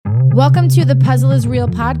Welcome to the Puzzle is Real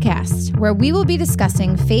podcast, where we will be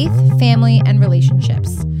discussing faith, family, and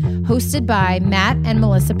relationships. Hosted by Matt and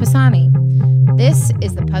Melissa Pisani. This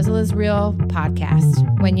is the Puzzle is Real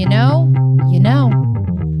podcast. When you know, you know.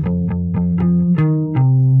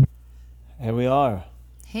 Here we are.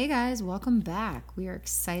 Hey guys, welcome back. We are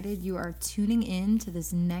excited you are tuning in to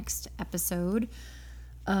this next episode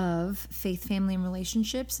of Faith, Family, and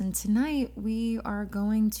Relationships. And tonight we are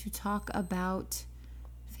going to talk about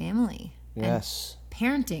family. Yes.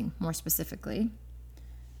 And parenting, more specifically.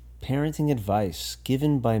 Parenting advice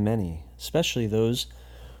given by many, especially those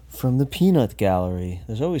from the peanut gallery.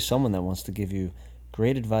 There's always someone that wants to give you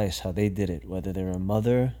great advice how they did it, whether they're a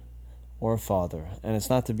mother or a father. And it's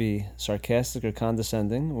not to be sarcastic or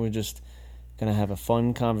condescending. We're just going to have a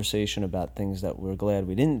fun conversation about things that we're glad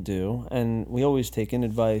we didn't do. And we always take in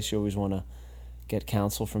advice. You always want to get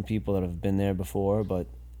counsel from people that have been there before, but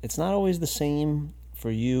it's not always the same for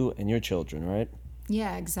you and your children, right?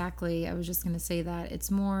 Yeah, exactly. I was just going to say that. It's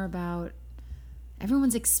more about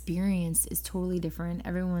everyone's experience is totally different.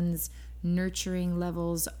 Everyone's nurturing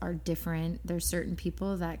levels are different. There's certain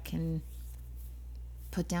people that can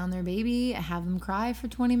put down their baby, have them cry for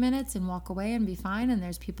 20 minutes and walk away and be fine. And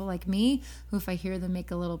there's people like me who, if I hear them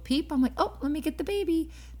make a little peep, I'm like, oh, let me get the baby.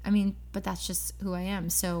 But that's just who I am.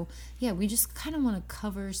 So yeah, we just kind of want to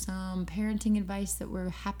cover some parenting advice that we're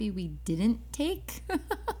happy we didn't take.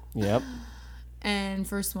 Yep. And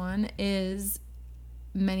first one is,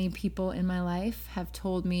 many people in my life have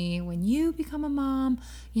told me, when you become a mom,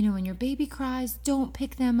 when your baby cries, don't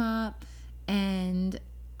pick them up. And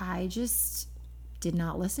I just did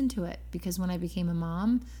not listen to it, because when I became a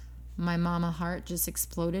mom, my mama heart just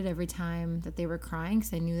exploded every time that they were crying,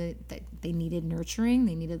 because I knew that they needed nurturing,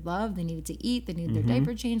 they needed love, they needed to eat, they needed their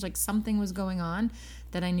diaper change, like something was going on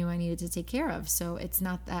that I knew I needed to take care of. So it's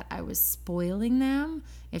not that I was spoiling them,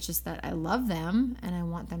 it's just that I love them and I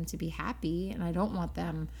want them to be happy and I don't want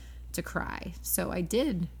them to cry. So I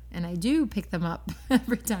did, and I do pick them up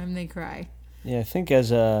every time they cry. Yeah, I think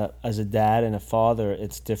as a dad and a father,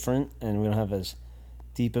 it's different, and we don't have as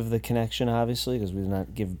deep of the connection, obviously, because we did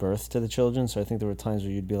not give birth to the children. So I think there were times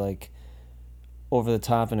where you'd be like over the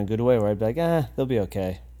top in a good way, where I'd be like, they'll be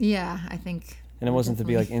okay. Yeah, I think. And it wasn't to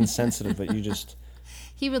be like insensitive, but you just...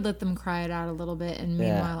 He would let them cry it out a little bit, and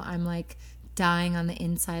meanwhile I'm like dying on the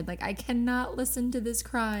inside, like I cannot listen to this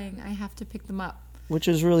crying, I have to pick them up. Which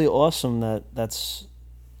is really awesome that's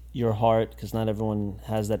your heart, because not everyone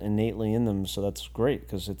has that innately in them. So that's great,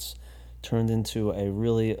 because it's turned into a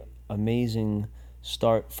really amazing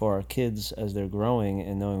start for our kids as they're growing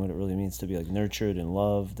and knowing what it really means to be like nurtured and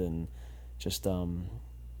loved and just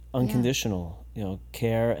unconditional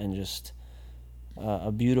care, and just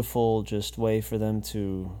a beautiful just way for them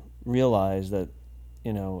to realize that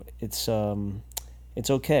it's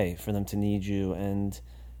okay for them to need you, and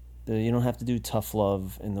you don't have to do tough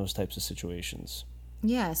love in those types of situations.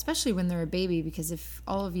 Yeah, especially when they're a baby, because if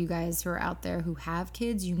all of you guys who are out there who have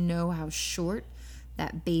kids, you know how short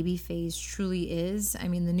that baby phase truly is. The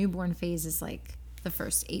newborn phase is like the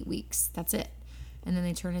first 8 weeks. That's it. And then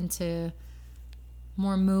they turn into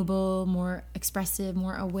more mobile, more expressive,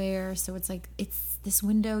 more aware. So it's like, it's this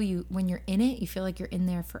window, when you're in it, you feel like you're in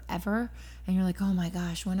there forever. And you're like, oh my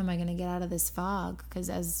gosh, when am I going to get out of this fog? Because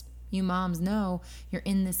as you moms know, you're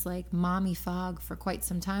in this like mommy fog for quite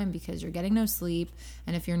some time, because you're getting no sleep,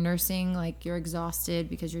 and if you're nursing, like you're exhausted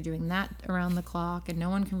because you're doing that around the clock, and no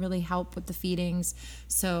one can really help with the feedings.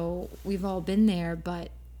 So we've all been there,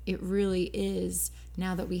 but it really is,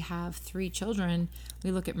 now that we have 3 children,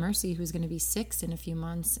 we look at Mercy, who's going to be 6 in a few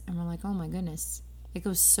months, and we're like, oh my goodness, it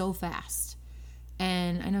goes so fast.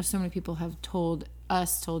 And I know so many people have told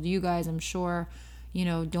you guys, I'm sure,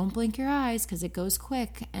 don't blink your eyes because it goes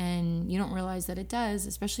quick, and you don't realize that it does,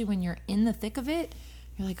 especially when you're in the thick of it.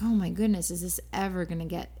 You're like, oh my goodness, is this ever going to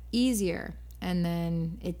get easier? And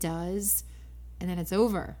then it does, and then it's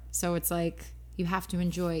over. So it's like you have to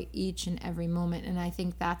enjoy each and every moment. And I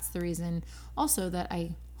think that's the reason also that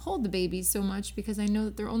I hold the babies so much, because I know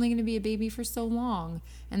that they're only going to be a baby for so long,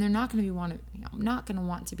 and they're not going to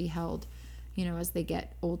want to be held, as they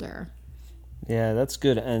get older. Yeah, that's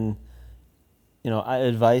good. And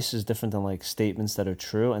advice is different than like statements that are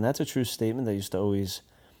true. And that's a true statement that used to always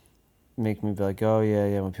make me be like, oh,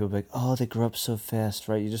 yeah. When people be like, oh, they grew up so fast,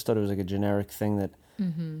 right? You just thought it was like a generic thing that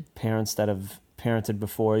parents that have parented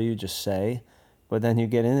before you just say. But then you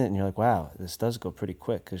get in it and you're like, wow, this does go pretty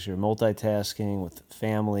quick, because you're multitasking with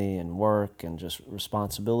family and work and just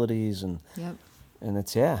responsibilities. And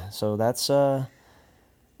it's, so that's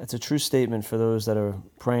a true statement for those that are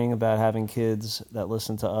praying about having kids, that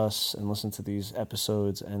listen to us and listen to these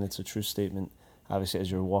episodes. And it's a true statement obviously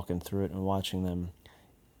as you're walking through it and watching them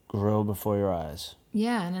grow before your eyes.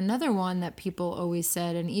 Yeah, and another one that people always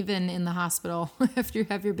said, and even in the hospital, after you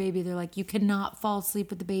have your baby, they're like, you cannot fall asleep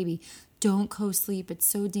with the baby. Don't co-sleep. It's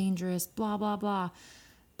so dangerous, blah, blah, blah.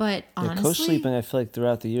 But honestly... co-sleeping, I feel like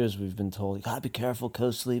throughout the years we've been told, you gotta be careful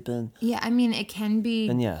co-sleeping. Yeah, I mean, it can be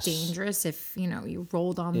yes, dangerous if, you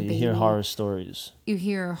rolled on the baby. You hear horror stories.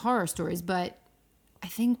 But I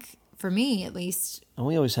think... For me, at least. And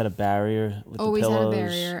we always had a barrier with the pillows. Always had a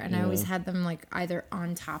barrier, and I always had them like either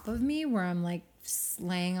on top of me, where I'm like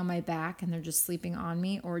laying on my back and they're just sleeping on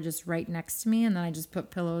me, or just right next to me, and then I just put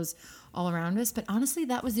pillows all around us. But honestly,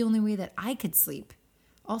 that was the only way that I could sleep.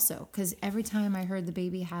 Also, because every time I heard the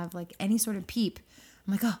baby have like any sort of peep,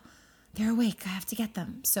 I'm like, oh, they're awake. I have to get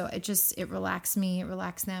them. So it relaxed me, it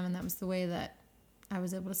relaxed them, and that was the way that I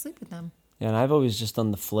was able to sleep with them. Yeah, and I've always just done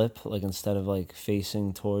the flip. Like, instead of, like,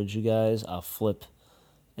 facing towards you guys, I'll flip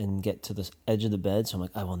and get to the edge of the bed. So I'm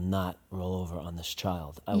like, I will not roll over on this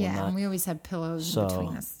child. I will not. And we always had pillows in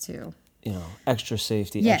between us, too. Extra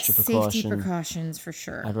safety, yes, extra precaution. Safety precautions, for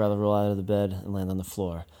sure. I'd rather roll out of the bed and land on the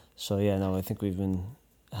floor. So, I think we've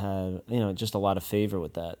had just a lot of favor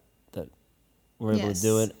with that we're able to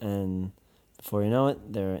do it. And before you know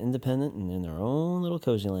it, they're independent and in their own little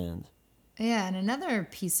cozy land. Yeah, and another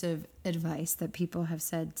piece of advice that people have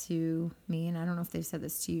said to me, and I don't know if they've said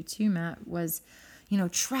this to you too, Matt, was,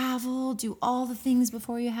 travel, do all the things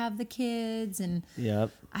before you have the kids. And yep.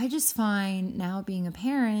 I just find now being a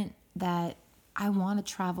parent that I want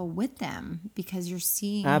to travel with them, because you're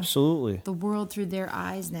seeing absolutely the world through their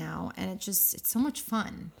eyes now, and it's so much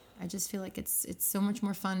fun. I just feel like it's so much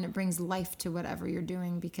more fun. It brings life to whatever you're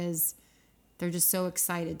doing, because they're just so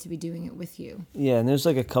excited to be doing it with you. Yeah, and there's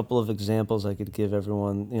like a couple of examples I could give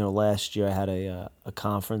everyone. Last year I had a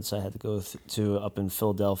conference I had to go to up in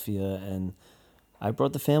Philadelphia, and I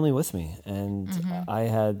brought the family with me. And I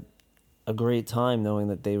had a great time knowing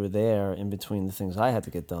that they were there in between the things I had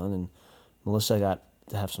to get done. And Melissa got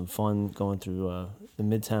to have some fun going through the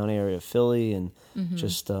Midtown area of Philly, and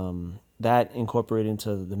just that incorporated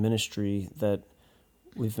into the ministry that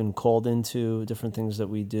we've been called into, different things that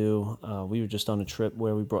we do. We were just on a trip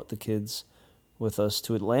where we brought the kids with us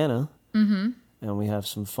to Atlanta, and we have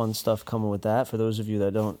some fun stuff coming with that. For those of you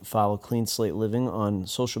that don't follow Clean Slate Living on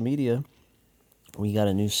social media, we got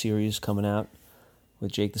a new series coming out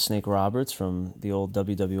with Jake the Snake Roberts from the old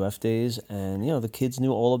WWF days, and the kids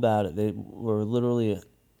knew all about it. They were literally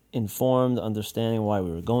informed, understanding why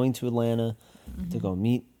we were going to Atlanta, to go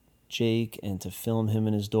meet Jake and to film him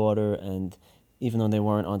and his daughter. And even though they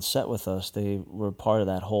weren't on set with us, they were part of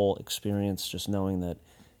that whole experience, just knowing that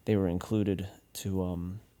they were included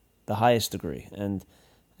to the highest degree. And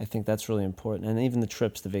I think that's really important. And even the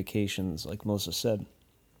trips, the vacations, like Melissa said,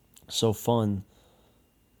 so fun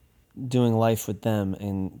doing life with them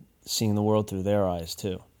and seeing the world through their eyes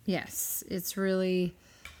too. Yes, it's really,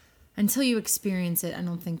 until you experience it, I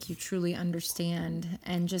don't think you truly understand.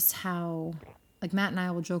 And just how, like Matt and I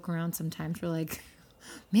will joke around sometimes, we're like,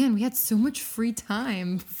 man, we had so much free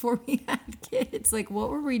time before we had kids. Like, what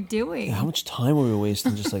were we doing? Yeah, how much time were we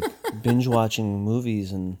wasting just like binge watching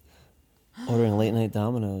movies and ordering late night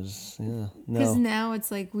Domino's? Yeah, no. Because now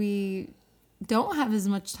it's like we don't have as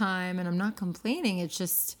much time, and I'm not complaining. It's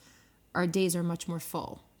just our days are much more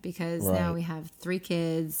full, because now we have 3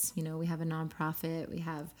 kids. We have a nonprofit. We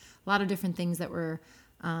have a lot of different things that we're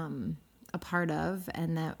a part of,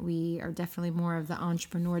 and that we are definitely more of the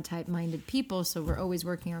entrepreneur type minded people. So we're always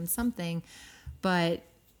working on something. But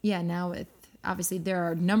yeah, now obviously they're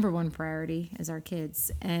our number one priority is our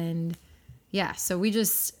kids. And yeah, so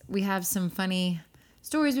we have some funny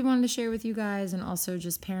stories we wanted to share with you guys, and also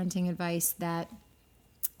just parenting advice that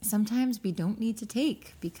sometimes we don't need to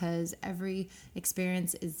take, because every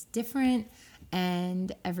experience is different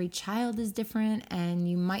and every child is different, and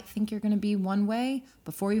you might think you're going to be one way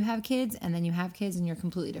before you have kids, and then you have kids and you're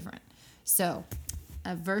completely different. So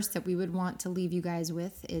a verse that we would want to leave you guys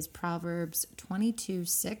with is Proverbs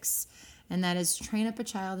 22:6, and that is, train up a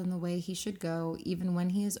child in the way he should go, even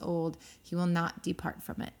when he is old, he will not depart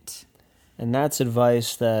from it. And that's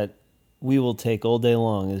advice that we will take all day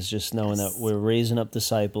long, is just knowing that we're raising up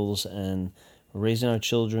disciples and we're raising our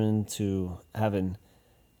children to have an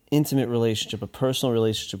intimate relationship, a personal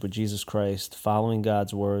relationship with Jesus Christ, following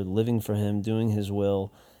God's word, living for him, doing his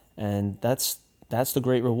will. And that's the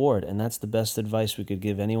great reward, and that's the best advice we could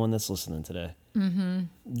give anyone that's listening today.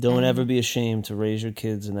 Don't ever be ashamed to raise your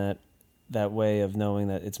kids in that way of knowing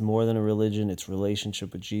that it's more than a religion, it's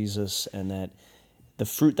relationship with Jesus, and that the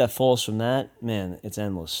fruit that falls from that, man, it's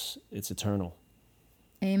endless. It's eternal.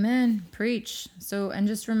 Amen. Preach. So, and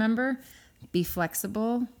just remember, be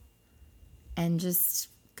flexible, and just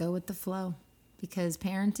go with the flow, because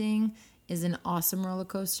parenting is an awesome roller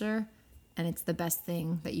coaster, and it's the best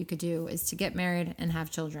thing that you could do is to get married and have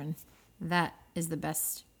children. That is the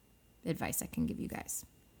best advice I can give you guys.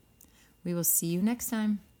 We will see you next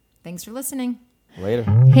time. Thanks for listening. Later.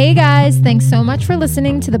 Hey guys, thanks so much for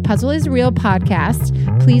listening to the Puzzle is Real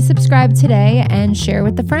podcast. Please subscribe today and share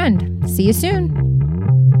with a friend. See you soon.